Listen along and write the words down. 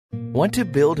Want to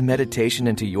build meditation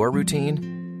into your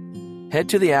routine? Head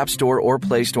to the App Store or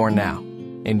Play Store now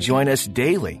and join us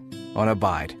daily on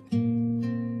Abide.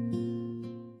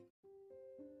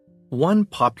 One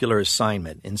popular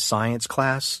assignment in science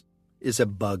class is a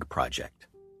bug project,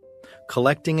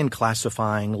 collecting and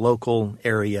classifying local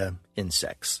area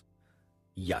insects.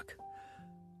 Yuck.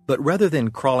 But rather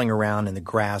than crawling around in the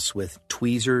grass with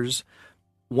tweezers,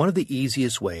 one of the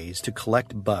easiest ways to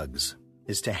collect bugs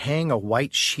is to hang a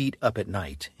white sheet up at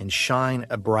night and shine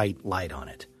a bright light on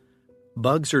it.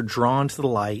 Bugs are drawn to the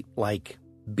light like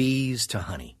bees to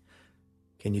honey.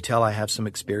 Can you tell I have some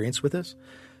experience with this?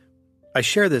 I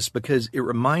share this because it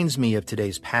reminds me of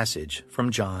today's passage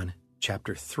from John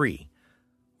chapter 3,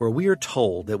 where we are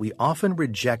told that we often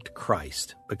reject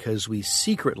Christ because we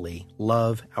secretly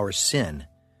love our sin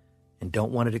and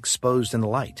don't want it exposed in the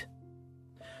light.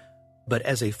 But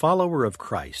as a follower of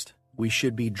Christ, we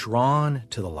should be drawn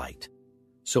to the light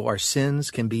so our sins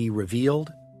can be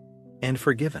revealed and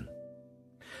forgiven.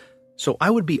 So I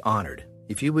would be honored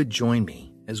if you would join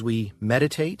me as we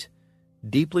meditate,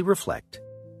 deeply reflect,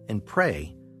 and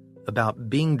pray about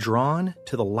being drawn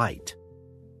to the light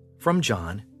from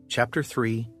John chapter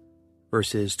 3,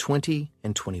 verses 20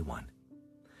 and 21.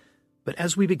 But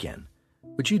as we begin,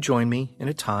 would you join me in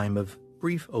a time of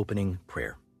brief opening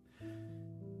prayer?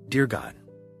 Dear God,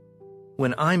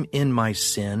 when I'm in my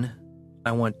sin,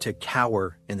 I want to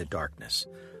cower in the darkness.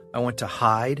 I want to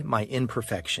hide my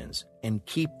imperfections and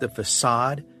keep the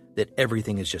facade that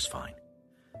everything is just fine.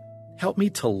 Help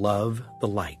me to love the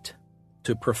light,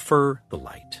 to prefer the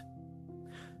light.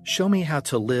 Show me how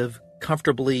to live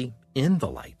comfortably in the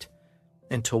light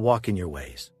and to walk in your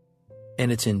ways.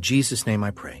 And it's in Jesus' name I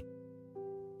pray.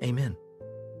 Amen.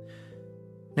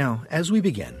 Now, as we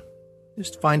begin,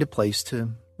 just find a place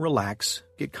to relax,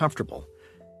 get comfortable,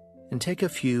 and take a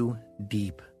few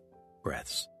deep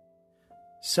breaths.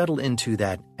 Settle into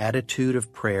that attitude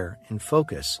of prayer and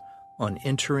focus on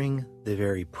entering the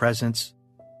very presence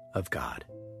of God.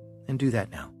 And do that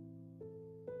now.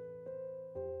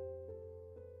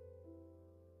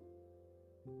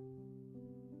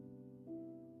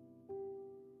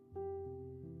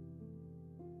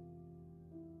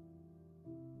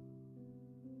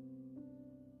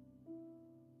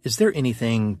 Is there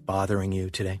anything bothering you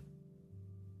today?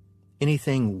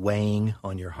 Anything weighing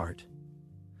on your heart?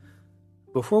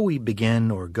 Before we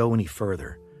begin or go any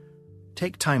further,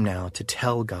 take time now to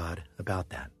tell God about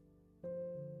that.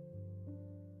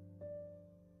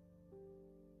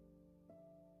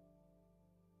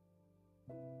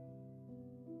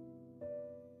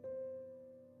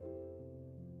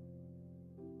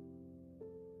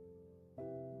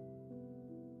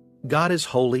 God is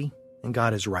holy and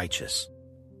God is righteous,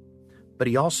 but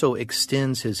He also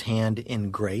extends His hand in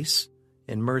grace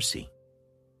and mercy.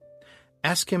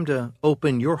 Ask Him to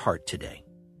open your heart today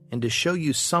and to show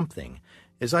you something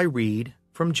as I read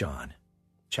from John,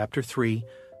 chapter 3,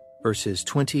 verses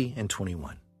 20 and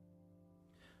 21.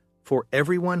 For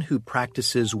everyone who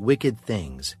practices wicked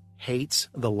things hates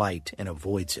the light and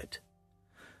avoids it,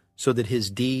 so that his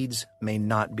deeds may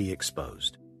not be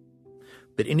exposed.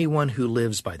 But anyone who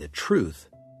lives by the truth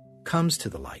comes to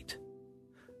the light,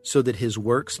 so that his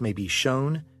works may be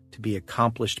shown to be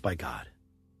accomplished by God.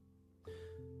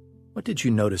 What did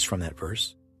you notice from that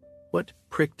verse? What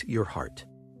pricked your heart?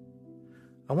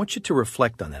 I want you to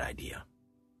reflect on that idea,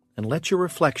 and let your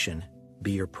reflection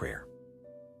be your prayer.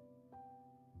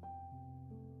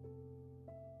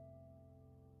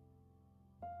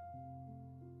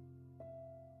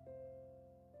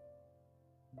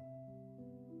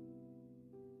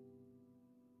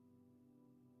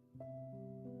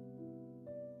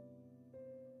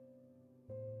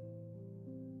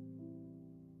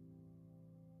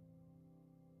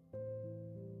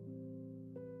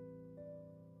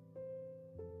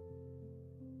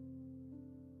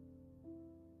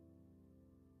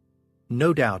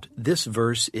 No doubt, this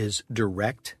verse is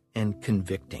direct and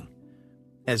convicting.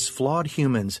 As flawed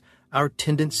humans, our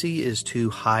tendency is to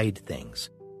hide things.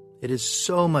 It is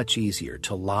so much easier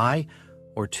to lie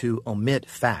or to omit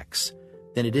facts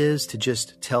than it is to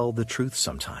just tell the truth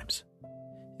sometimes.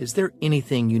 Is there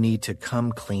anything you need to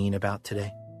come clean about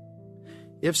today?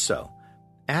 If so,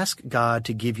 ask God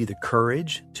to give you the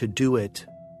courage to do it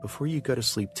before you go to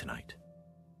sleep tonight.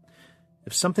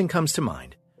 If something comes to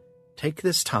mind, take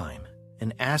this time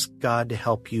and ask God to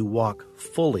help you walk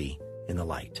fully in the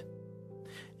light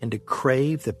and to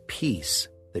crave the peace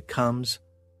that comes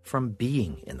from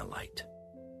being in the light.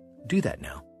 Do that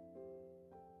now.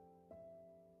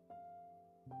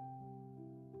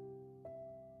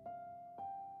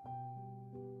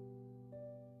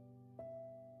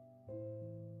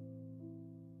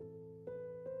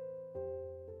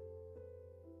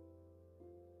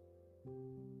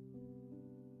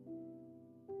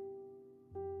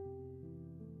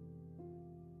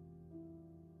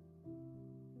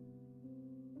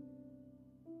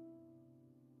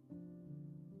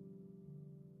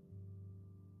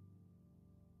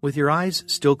 With your eyes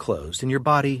still closed and your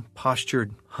body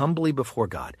postured humbly before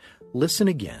God, listen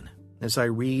again as I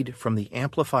read from the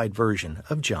Amplified Version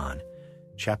of John,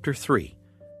 chapter 3,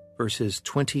 verses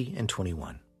 20 and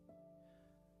 21.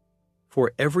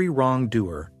 For every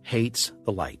wrongdoer hates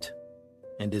the light,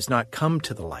 and does not come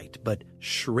to the light, but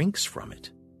shrinks from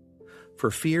it,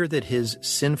 for fear that his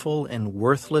sinful and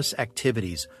worthless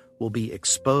activities will be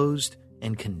exposed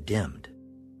and condemned.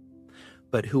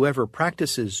 But whoever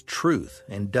practices truth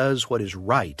and does what is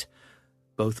right,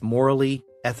 both morally,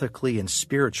 ethically, and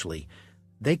spiritually,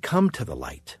 they come to the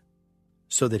light,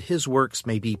 so that his works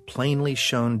may be plainly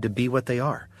shown to be what they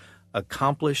are,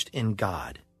 accomplished in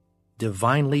God,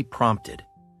 divinely prompted,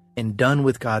 and done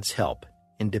with God's help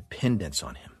and dependence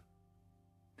on him.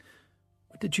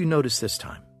 What did you notice this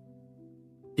time?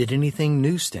 Did anything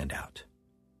new stand out?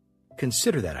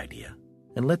 Consider that idea,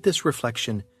 and let this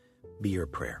reflection be your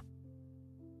prayer.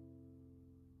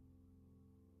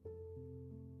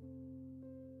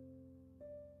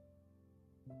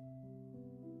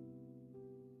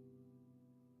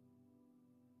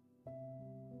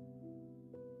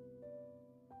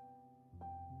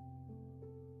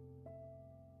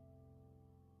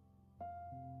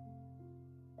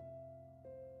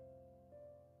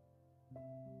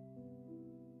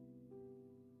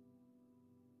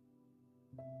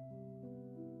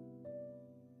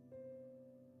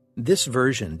 This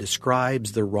version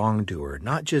describes the wrongdoer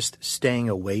not just staying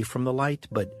away from the light,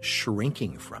 but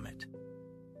shrinking from it.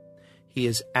 He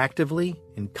is actively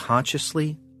and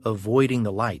consciously avoiding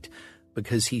the light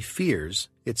because he fears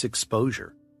its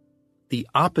exposure. The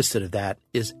opposite of that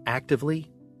is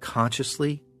actively,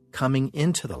 consciously coming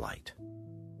into the light.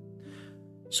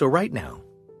 So right now,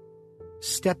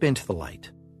 step into the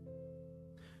light.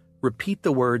 Repeat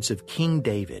the words of King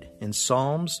David in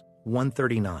Psalms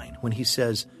 139 when he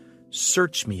says,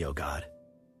 "Search me, O God,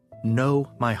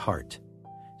 know my heart.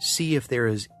 See if there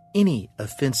is any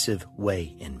offensive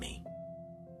way in me."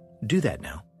 Do that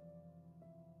now.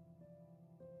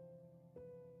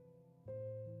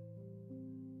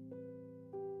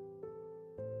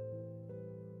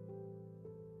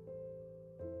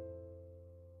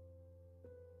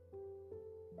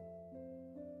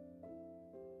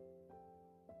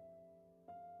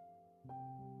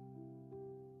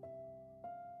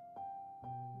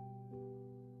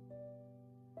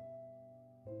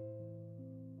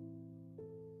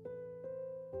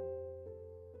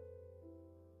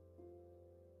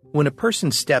 When a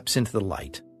person steps into the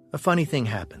light, a funny thing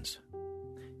happens.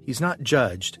 He's not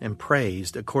judged and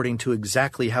praised according to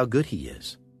exactly how good he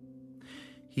is.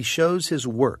 He shows his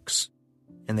works,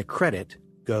 and the credit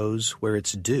goes where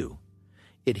it's due.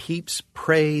 It heaps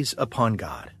praise upon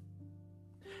God.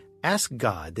 Ask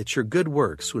God that your good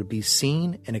works would be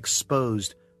seen and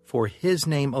exposed for his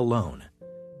name alone,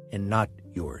 and not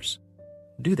yours.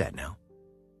 Do that now.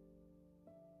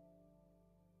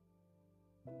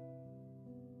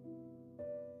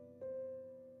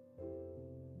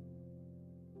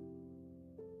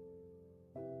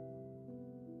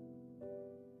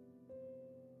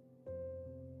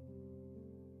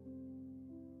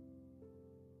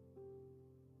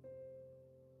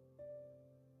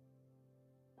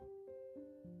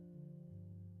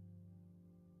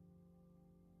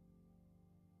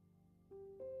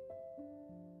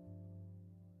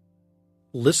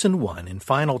 Listen one and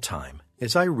final time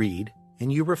as I read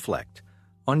and you reflect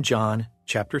on John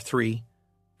chapter 3,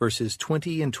 verses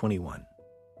 20 and 21.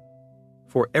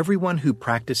 For everyone who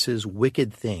practices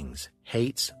wicked things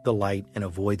hates the light and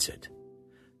avoids it,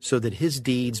 so that his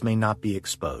deeds may not be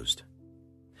exposed.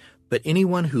 But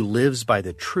anyone who lives by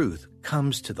the truth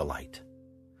comes to the light,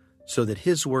 so that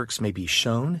his works may be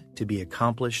shown to be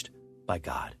accomplished by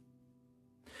God.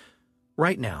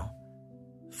 Right now,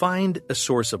 find a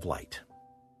source of light.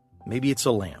 Maybe it's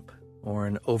a lamp or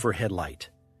an overhead light.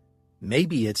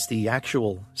 Maybe it's the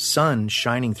actual sun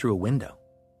shining through a window.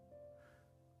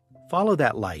 Follow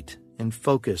that light and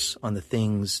focus on the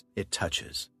things it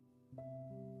touches.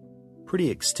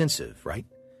 Pretty extensive, right?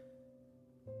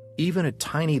 Even a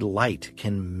tiny light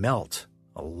can melt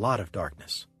a lot of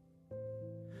darkness.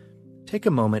 Take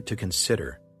a moment to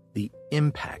consider the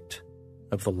impact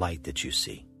of the light that you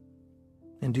see.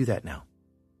 And do that now.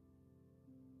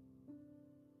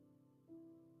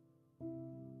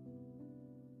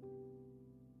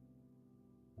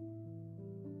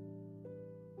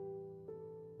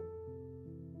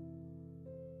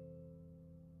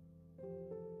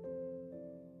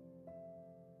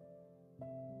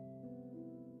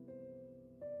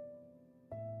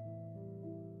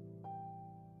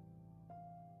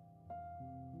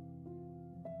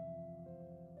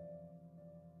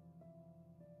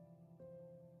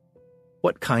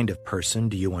 What kind of person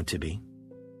do you want to be?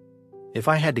 If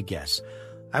I had to guess,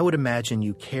 I would imagine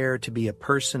you care to be a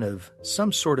person of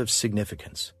some sort of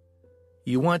significance.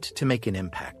 You want to make an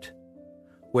impact,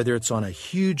 whether it's on a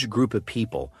huge group of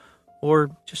people or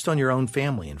just on your own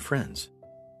family and friends.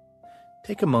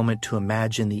 Take a moment to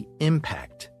imagine the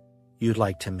impact you'd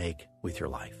like to make with your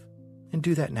life, and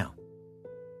do that now.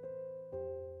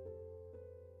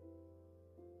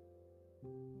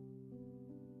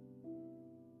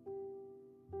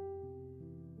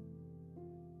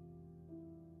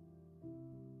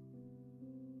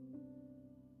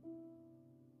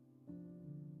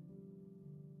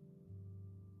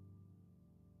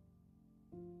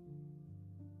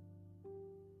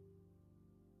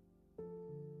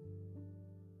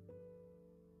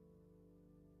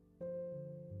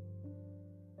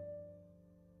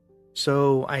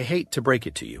 So I hate to break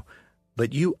it to you,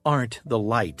 but you aren't the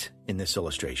light in this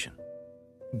illustration.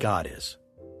 God is.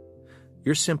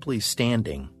 You're simply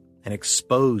standing and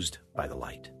exposed by the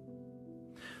light.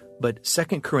 But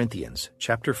 2 Corinthians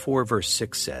chapter 4, verse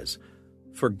 6 says,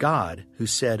 "For God, who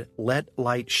said, 'Let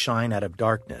light shine out of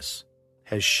darkness,'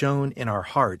 has shone in our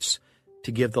hearts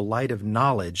to give the light of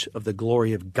knowledge of the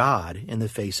glory of God in the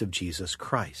face of Jesus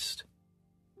Christ."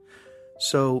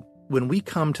 So, when we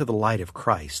come to the light of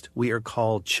Christ, we are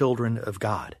called children of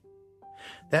God.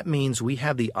 That means we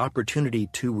have the opportunity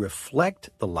to reflect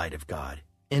the light of God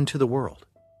into the world.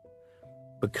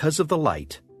 Because of the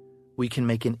light, we can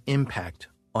make an impact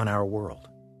on our world.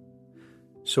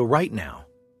 So right now,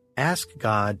 ask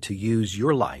God to use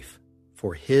your life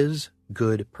for His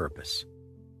good purpose.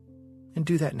 And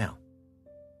do that now.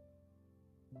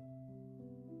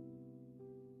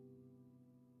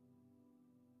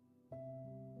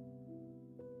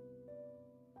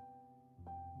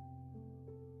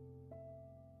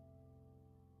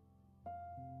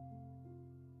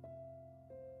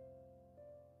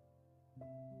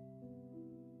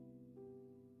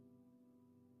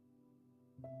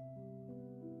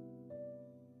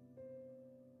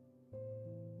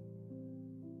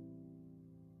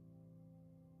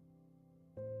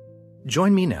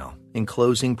 Join me now in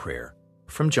closing prayer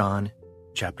from John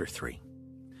chapter 3.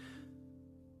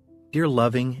 Dear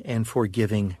loving and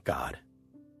forgiving God,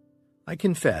 I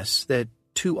confess that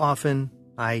too often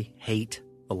I hate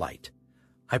the light.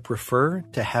 I prefer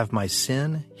to have my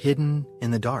sin hidden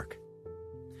in the dark.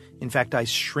 In fact, I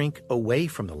shrink away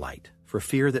from the light for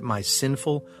fear that my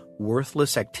sinful,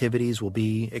 worthless activities will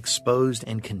be exposed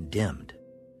and condemned.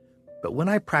 But when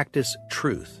I practice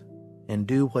truth and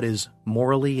do what is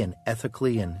morally and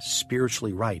ethically and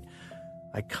spiritually right,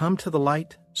 I come to the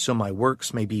light so my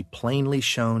works may be plainly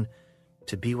shown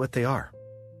to be what they are.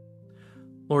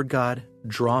 Lord God,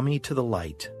 draw me to the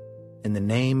light in the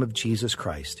name of Jesus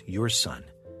Christ, your Son.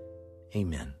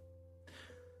 Amen.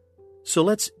 So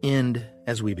let's end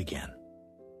as we began.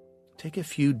 Take a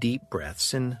few deep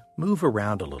breaths and move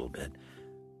around a little bit.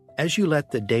 As you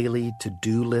let the daily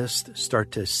to-do list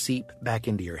start to seep back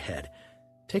into your head,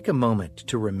 take a moment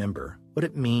to remember what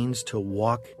it means to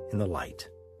walk in the light,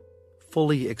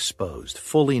 fully exposed,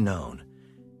 fully known,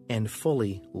 and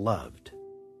fully loved.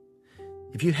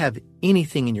 If you have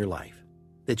anything in your life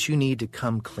that you need to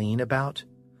come clean about,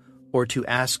 or to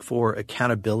ask for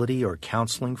accountability or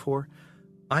counseling for,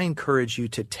 I encourage you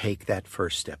to take that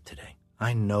first step today.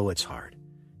 I know it's hard.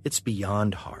 It's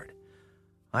beyond hard.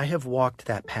 I have walked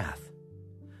that path.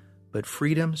 But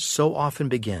freedom so often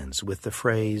begins with the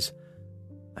phrase,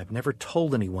 "I've never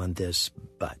told anyone this,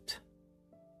 but."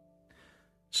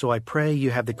 So I pray you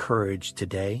have the courage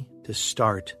today to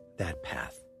start that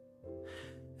path.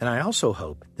 And I also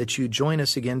hope that you join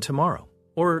us again tomorrow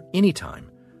or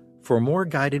anytime for more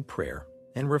guided prayer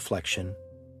and reflection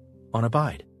on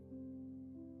Abide.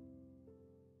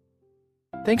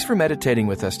 Thanks for meditating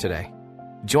with us today.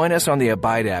 Join us on the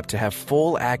Abide app to have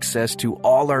full access to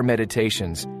all our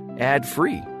meditations,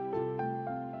 ad-free,